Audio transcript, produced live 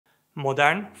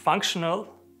Modern, functional,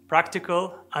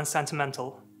 practical, and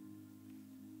sentimental.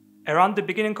 Around the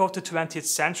beginning of the 20th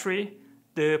century,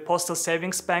 the Postal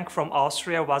Savings Bank from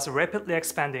Austria was rapidly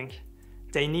expanding.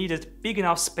 They needed big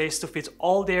enough space to fit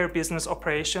all their business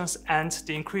operations and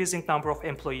the increasing number of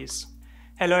employees.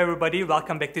 Hello everybody,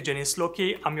 welcome back to Janis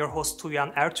Loki. I'm your host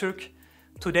Tuğyan Ertürk.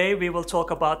 Today we will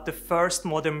talk about the first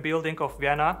modern building of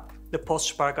Vienna, the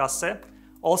Postsparkasse,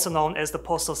 also known as the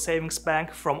Postal Savings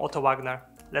Bank from Otto Wagner.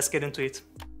 Let's get into it.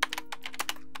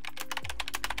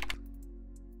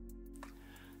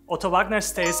 Otto Wagner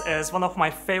stays as one of my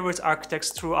favorite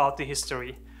architects throughout the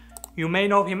history. You may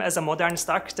know him as a modernist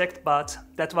architect, but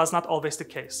that was not always the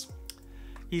case.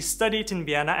 He studied in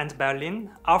Vienna and Berlin.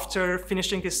 After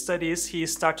finishing his studies, he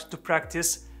started to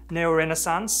practice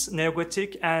Neo-Renaissance,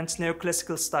 Neo-Gothic and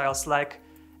Neoclassical styles like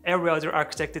every other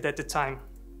architect did at the time.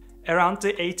 Around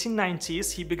the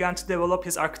 1890s, he began to develop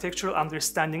his architectural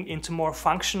understanding into more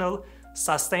functional,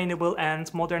 sustainable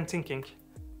and modern thinking.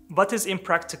 "What is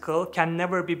impractical can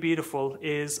never be beautiful"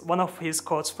 is one of his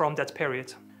quotes from that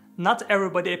period. Not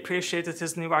everybody appreciated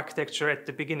his new architecture at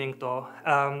the beginning though,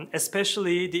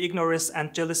 especially the ignorance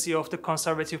and jealousy of the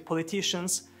conservative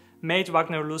politicians made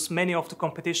Wagner lose many of the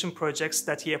competition projects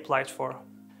that he applied for.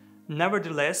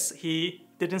 Nevertheless, he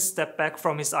didn't step back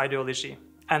from his ideology,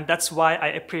 and that's why I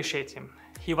appreciate him.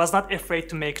 He was not afraid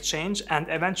to make change, and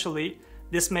eventually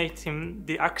this made him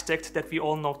the architect that we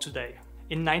all know today.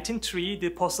 In 1903, the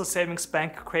Postal Savings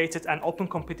Bank created an open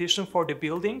competition for the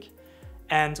building,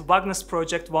 and Wagner's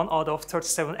project won out of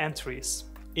 37 entries.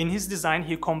 In his design,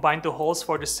 he combined the halls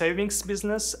for the savings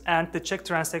business and the check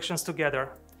transactions together,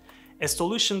 a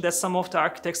solution that some of the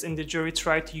architects in the jury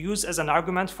tried to use as an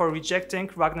argument for rejecting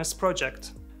Wagner's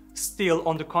project. Still,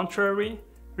 on the contrary,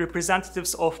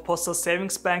 representatives of Postal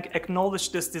Savings Bank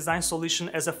acknowledged this design solution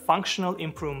as a functional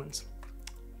improvement.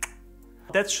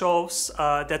 That shows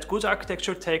that good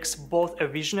architecture takes both a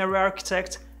visionary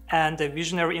architect and a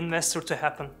visionary investor to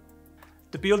happen.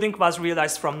 The building was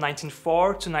realized from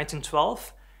 1904 to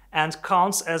 1912 and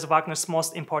counts as Wagner's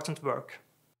most important work.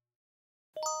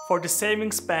 For the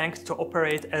savings bank to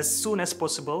operate as soon as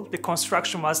possible, the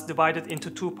construction was divided into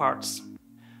two parts.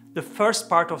 The first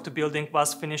part of the building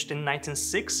was finished in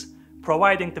 1906,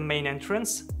 providing the main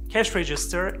entrance, cash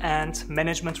register and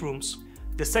management rooms.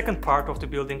 The second part of the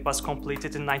building was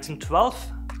completed in 1912,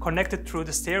 connected through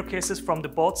the staircases from the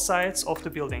both sides of the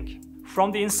building.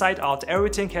 From the inside out,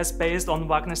 everything is based on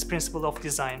Wagner's principle of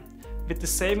design. With the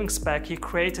savings bank, he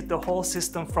created the whole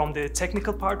system from the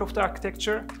technical part of the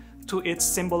architecture to its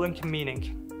symbolic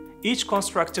meaning. Each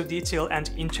constructive detail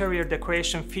and interior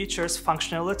decoration features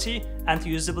functionality and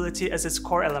usability as its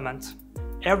core element.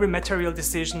 Every material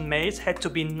decision made had to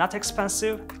be not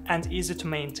expensive and easy to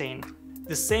maintain.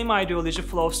 The same ideology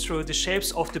flows through the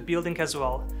shapes of the building as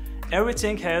well.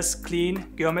 Everything has clean,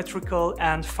 geometrical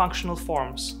and functional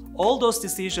forms. All those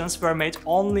decisions were made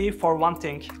only for one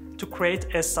thing: to create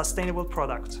a sustainable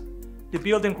product. The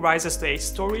building rises to 8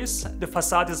 stories, the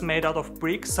facade is made out of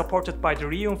brick supported by the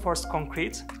reinforced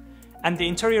concrete, and the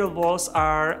interior walls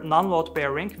are non-load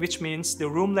bearing, which means the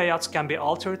room layouts can be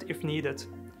altered if needed.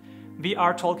 We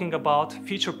are talking about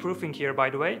feature proofing here,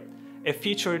 by the way, a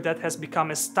feature that has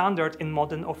become a standard in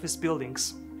modern office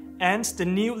buildings. And the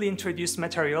newly introduced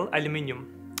material, aluminium,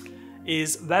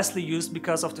 is vastly used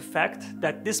because of the fact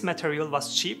that this material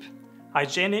was cheap,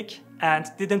 hygienic, and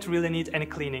didn't really need any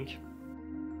cleaning.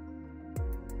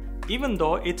 Even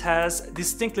though it has a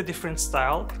distinctly different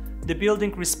style, the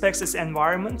building respects its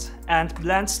environment and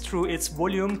blends through its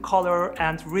volume, color,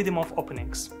 and rhythm of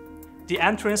openings. The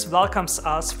entrance welcomes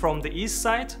us from the east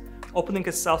side, opening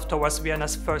itself towards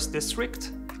Vienna's first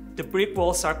district. The brick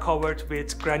walls are covered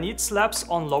with granite slabs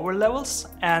on lower levels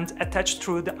and attached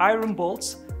through the iron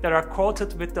bolts that are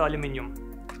coated with the aluminium.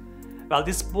 Well,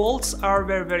 these bolts are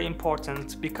very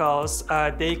important because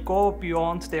they go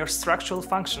beyond their structural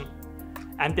function,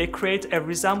 and they create a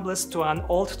resemblance to an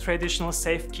old traditional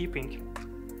safekeeping,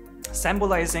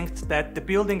 symbolizing that the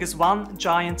building is one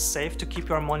giant safe to keep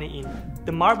your money in.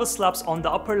 The marble slabs on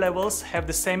the upper levels have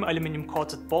the same aluminum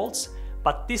coated bolts,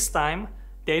 but this time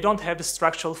they don't have the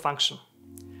structural function.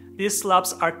 These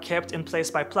slabs are kept in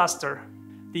place by plaster.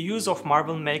 The use of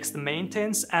marble makes the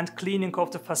maintenance and cleaning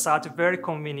of the facade very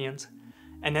convenient,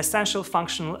 an essential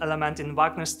functional element in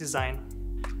Wagner's design.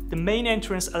 The main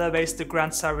entrance elevates the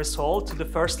grand service hall to the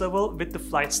first level with the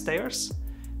flight stairs.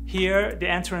 Here, the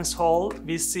entrance hall,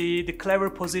 we see the clever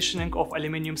positioning of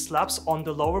aluminum slabs on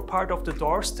the lower part of the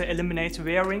doors to eliminate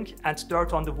wearing and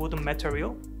dirt on the wooden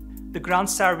material. The grand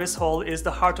service hall is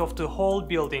the heart of the whole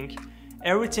building.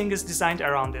 Everything is designed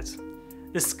around it.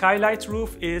 The skylight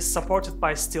roof is supported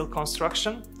by steel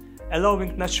construction,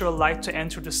 allowing natural light to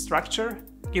enter the structure,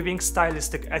 giving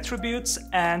stylistic attributes,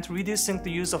 and reducing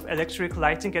the use of electric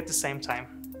lighting at the same time.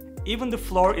 Even the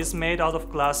floor is made out of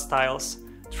glass tiles,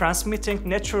 transmitting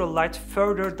natural light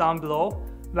further down below,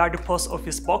 where the post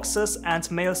office boxes and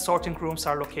mail sorting rooms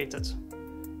are located.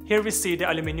 Here we see the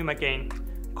aluminium again,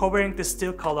 covering the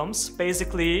steel columns.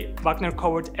 Basically, Wagner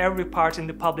covered every part in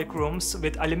the public rooms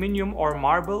with aluminium or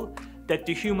marble that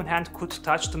the human hand could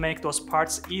touch to make those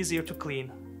parts easier to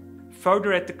clean.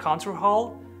 Further at the counter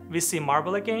hall, we see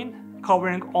marble again,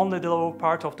 covering only the lower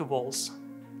part of the walls.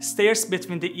 Stairs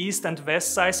between the east and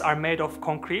west sides are made of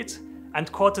concrete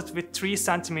and coated with 3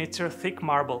 cm thick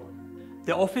marble.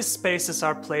 The office spaces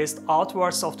are placed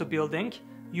outwards of the building,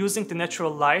 using the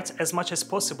natural light as much as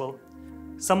possible.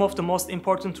 Some of the most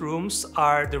important rooms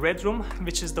are the red room,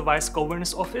 which is the vice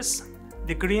governor's office,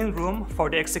 the green room for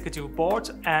the executive board,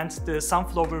 and the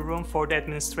sunflower room for the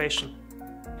administration.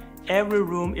 Every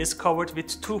room is covered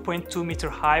with 2.2 meter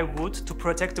high wood to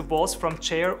protect the walls from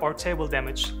chair or table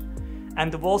damage,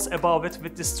 and the walls above it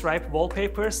with the striped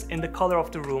wallpapers in the color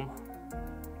of the room.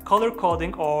 Color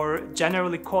coding, or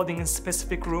generally coding in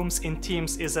specific rooms in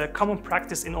teams, is a common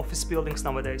practice in office buildings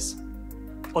nowadays.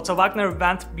 Otto Wagner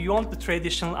went beyond the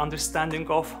traditional understanding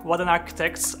of what an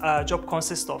architect's job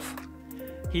consists of.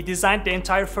 He designed the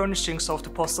entire furnishings of the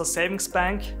Postal Savings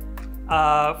Bank,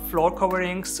 floor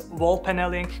coverings, wall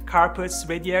paneling, carpets,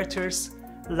 radiators,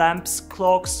 lamps,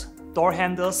 clocks, door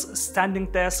handles, standing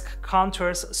desk,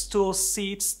 counters, stools,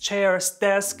 seats, chairs,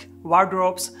 desk,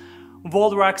 wardrobes,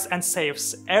 wall racks and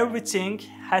safes. Everything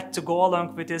had to go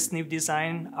along with this new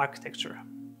design architecture.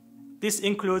 This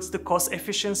includes the cost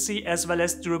efficiency as well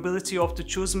as durability of the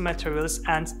chosen materials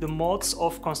and the modes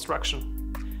of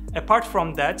construction. Apart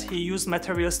from that, he used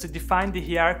materials to define the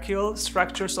hierarchical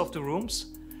structures of the rooms.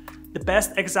 The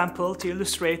best example to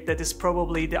illustrate that is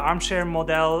probably the armchair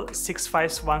model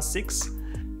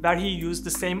 6516, where he used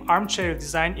the same armchair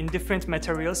design in different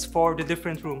materials for the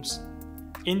different rooms.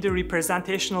 In the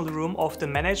representational room of the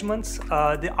management,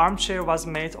 the armchair was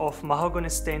made of mahogany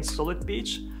stained solid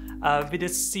beige with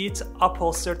its seat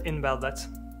upholstered in velvet,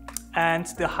 and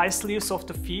the high sleeves of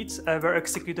the feet were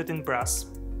executed in brass.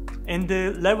 In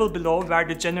the level below, where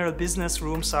the general business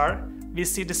rooms are, we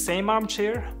see the same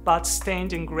armchair but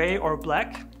stained in grey or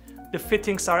black. The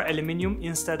fittings are aluminium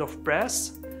instead of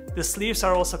brass. The sleeves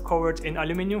are also covered in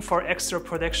aluminium for extra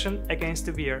protection against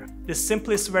the wear. The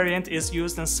simplest variant is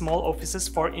used in small offices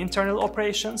for internal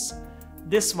operations.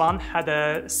 This one had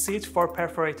a seat for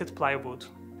perforated plywood.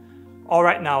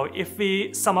 Alright, now, if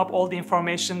we sum up all the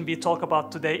information we talk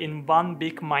about today in one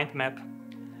big mind map.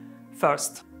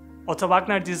 First, Otto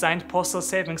Wagner designed Postal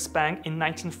Savings Bank in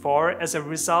 1904 as a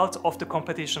result of the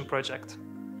competition project.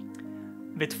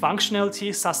 With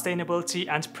functionality, sustainability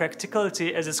and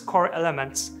practicality as its core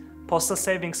elements, Postal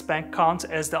Savings Bank counts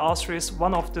as the Austria's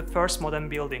one of the first modern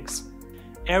buildings.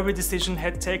 Every decision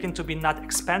had taken to be not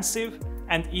expensive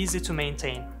and easy to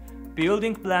maintain.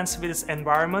 Building blends with its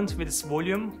environment, with its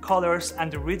volume, colors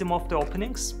and the rhythm of the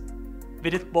openings.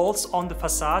 With its bolts on the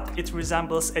facade, it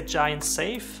resembles a giant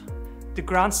safe. The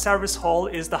grand service hall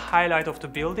is the highlight of the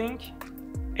building.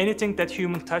 Anything that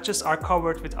human touches are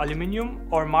covered with aluminium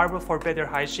or marble for better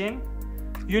hygiene.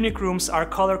 Unique rooms are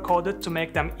color-coded to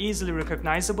make them easily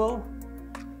recognizable.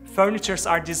 Furnitures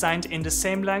are designed in the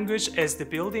same language as the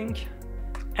building.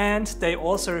 And they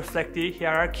also reflect the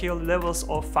hierarchical levels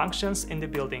of functions in the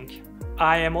building.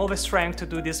 I am always trying to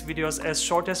do these videos as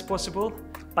short as possible,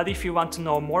 but if you want to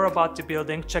know more about the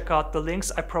building, check out the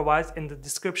links I provide in the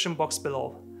description box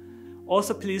below.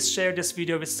 Also, please share this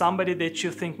video with somebody that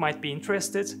you think might be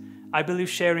interested. I believe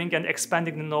sharing and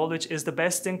expanding the knowledge is the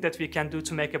best thing that we can do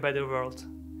to make a better world.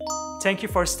 Thank you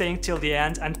for staying till the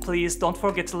end, and please don't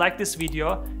forget to like this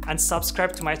video and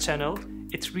subscribe to my channel.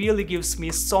 It really gives me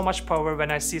so much power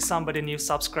when I see somebody new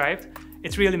subscribed.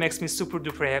 It really makes me super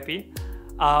duper happy.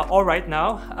 Alright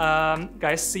now,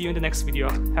 guys, see you in the next video.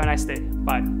 Have a nice day.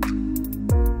 Bye.